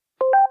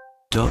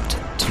A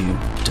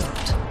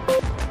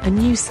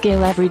new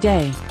skill every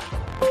day.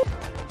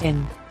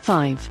 In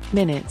 5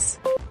 minutes.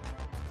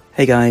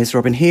 Hey guys,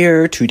 Robin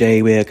here.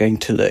 Today we are going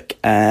to look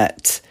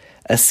at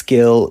a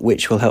skill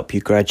which will help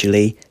you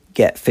gradually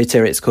get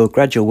fitter. It's called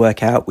Gradual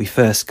Workout. We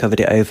first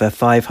covered it over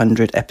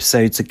 500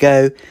 episodes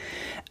ago,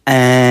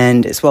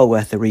 and it's well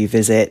worth a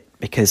revisit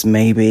because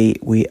maybe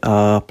we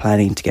are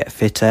planning to get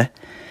fitter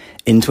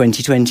in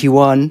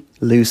 2021,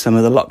 lose some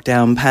of the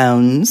lockdown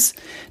pounds.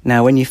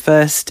 Now, when you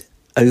first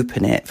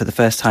open it for the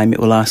first time, it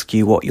will ask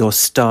you what your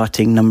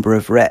starting number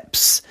of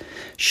reps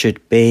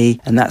should be,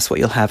 and that's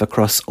what you'll have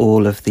across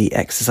all of the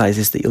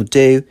exercises that you'll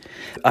do.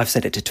 I've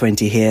set it to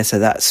 20 here, so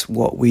that's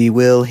what we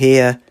will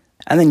here,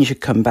 and then you should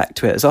come back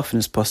to it as often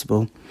as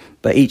possible.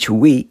 But each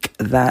week,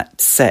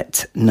 that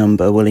set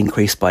number will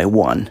increase by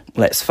 1.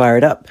 Let's fire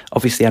it up.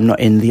 Obviously, I'm not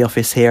in the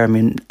office here, I'm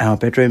in our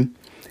bedroom,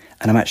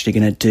 and I'm actually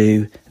going to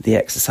do the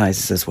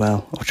exercises as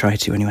well, or try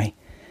to anyway.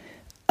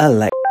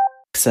 Alexa,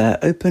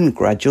 open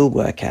Gradual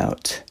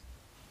Workout.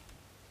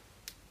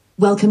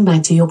 Welcome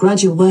back to your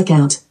Gradual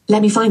Workout.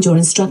 Let me find your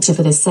instructor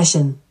for this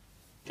session.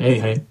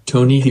 Hey,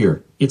 Tony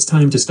here. It's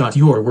time to start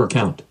your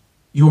workout.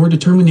 Your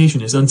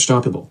determination is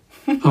unstoppable.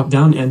 Hop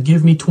down and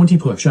give me 20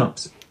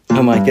 push-ups.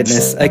 Oh my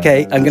goodness.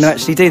 Okay, I'm going to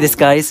actually do this,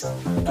 guys.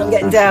 I'm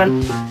getting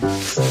down.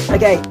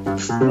 Okay.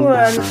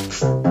 1,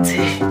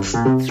 2,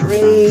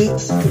 3,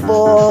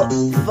 4,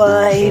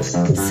 5,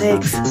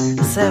 6,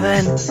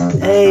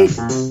 7, 8,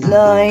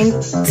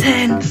 9,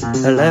 10,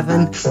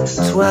 11,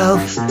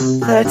 12,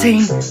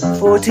 13,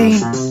 14,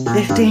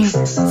 15,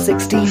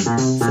 16,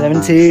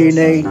 17,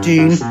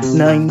 18,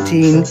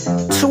 19,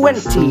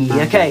 20.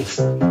 Okay.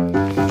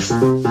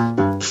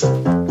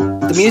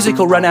 The music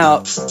will run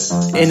out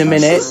in a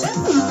minute,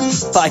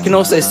 but I can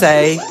also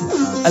say,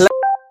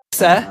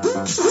 Alexa,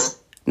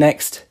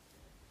 next.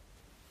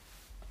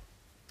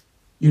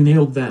 You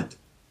nailed that.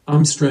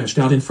 Arms stretched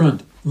out in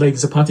front,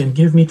 legs apart, and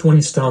give me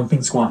 20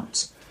 stomping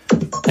squats.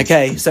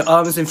 Okay, so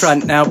arms in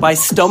front. Now, by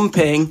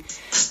stomping,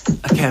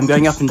 okay, I'm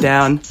going up and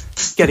down,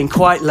 getting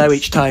quite low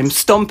each time.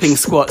 Stomping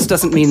squats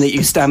doesn't mean that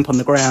you stamp on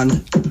the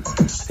ground.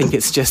 I think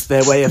it's just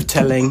their way of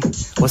telling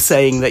or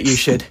saying that you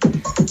should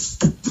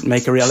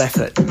make a real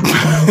effort.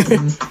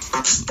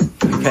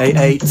 Okay,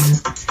 8,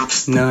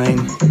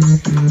 9,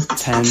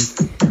 10,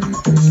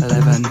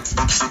 11,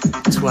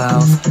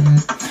 12,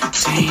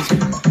 13,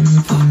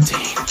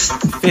 14,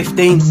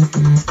 15.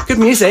 Good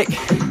music.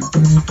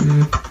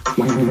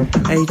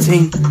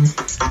 18,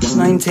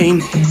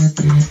 19,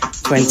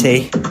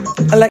 20.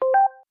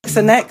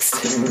 Alexa, next.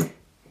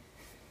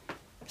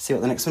 See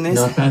what the next one is?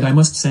 Not bad, I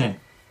must say.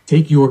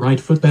 Take your right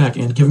foot back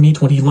and give me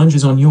 20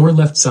 lunges on your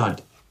left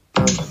side.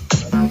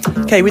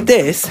 Okay, with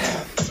this,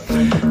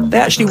 they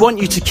actually want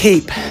you to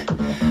keep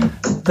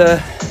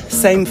the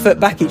same foot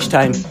back each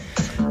time.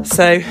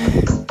 So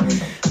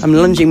I'm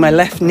lunging my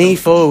left knee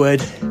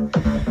forward.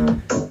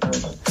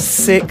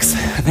 6,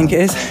 I think it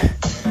is.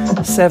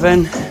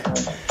 7,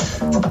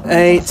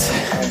 8,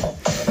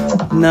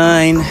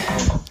 9,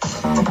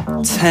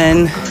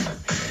 10.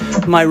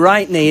 My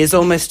right knee is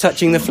almost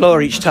touching the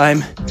floor each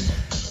time.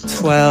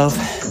 12,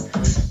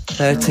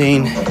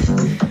 13,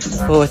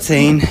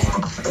 14,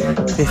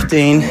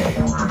 15,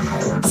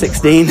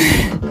 16,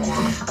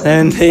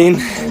 17,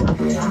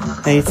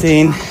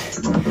 18,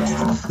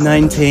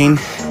 19,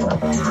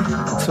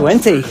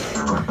 20.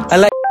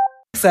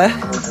 Alexa,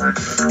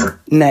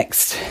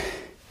 next.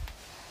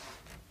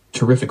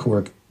 Terrific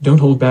work. Don't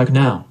hold back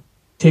now.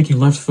 Take your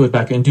left foot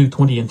back and do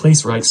 20 in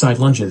place right side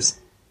lunges.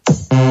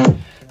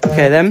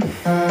 Okay then,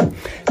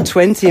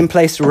 20 in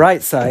place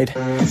right side,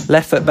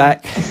 left foot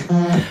back.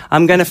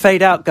 I'm going to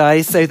fade out,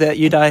 guys, so that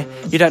you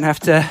don't have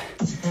to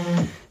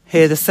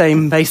hear the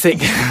same basic,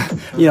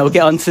 get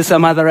on to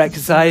some other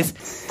exercise.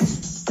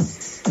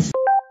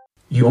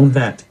 You own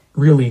that.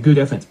 Really good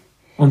effort.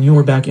 On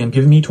your back and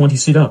give me 20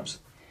 sit-ups.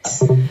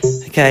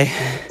 Okay.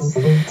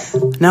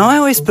 Now I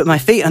always put my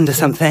feet under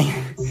something.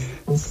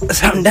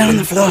 Something down on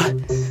the floor.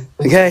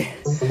 Okay.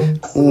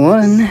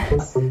 1,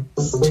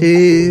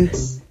 2,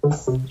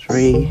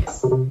 3,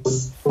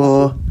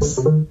 4,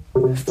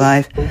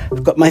 5.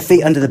 I've got my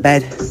feet under the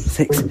bed.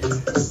 6,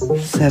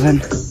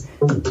 7,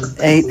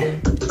 8,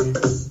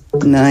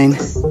 9,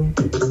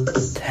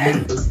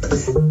 10,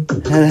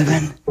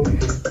 11,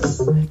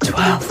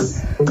 12,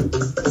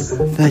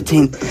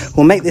 13.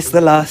 We'll make this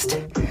the last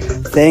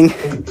thing.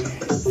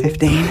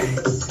 15,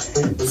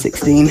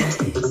 16,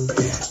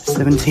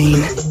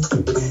 17,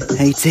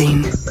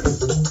 18,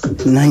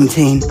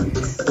 19,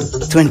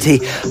 20.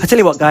 I tell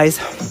you what, guys,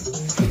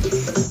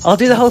 I'll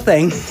do the whole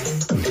thing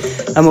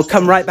and we'll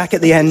come right back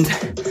at the end.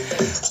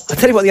 I'll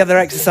tell you what the other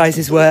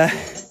exercises were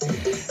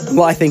and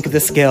what I think of the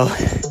skill.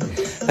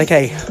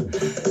 Okay.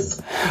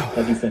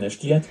 Have you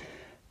finished yet?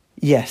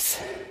 Yes.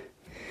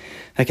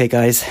 Okay,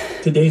 guys.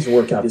 Today's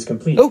workout is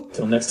complete. Oh.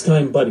 Till next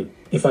time, buddy.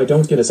 If I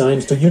don't get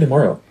assigned to you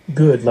tomorrow,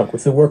 good luck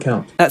with the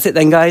workout. That's it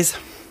then, guys.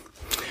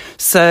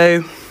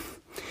 So,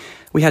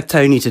 we had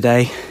Tony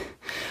today.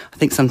 I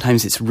think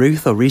sometimes it's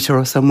Ruth or Rita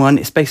or someone.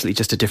 It's basically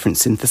just a different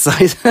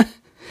synthesizer.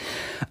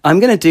 I'm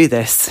going to do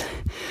this.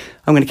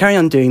 I'm going to carry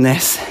on doing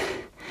this,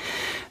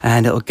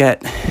 and it'll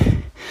get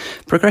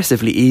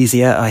progressively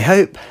easier, I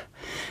hope,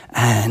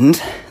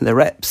 and the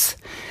reps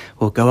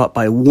will go up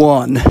by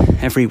 1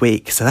 every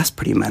week. So that's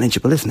pretty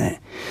manageable, isn't it?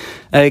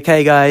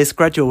 Okay, guys,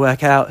 gradual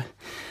workout.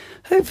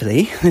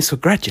 Hopefully, this will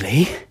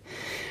gradually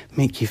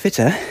make you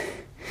fitter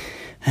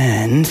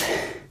and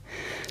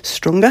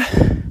stronger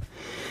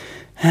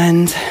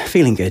and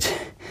feeling good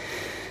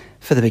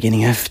for the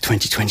beginning of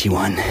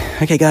 2021.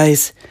 Okay,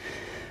 guys,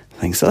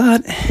 thanks a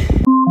lot.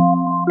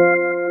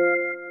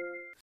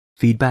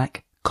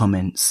 Feedback,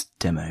 comments,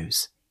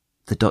 demos.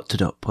 The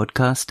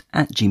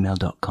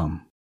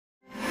podcast@gmail.com.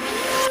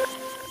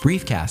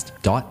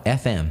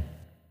 Briefcast.fm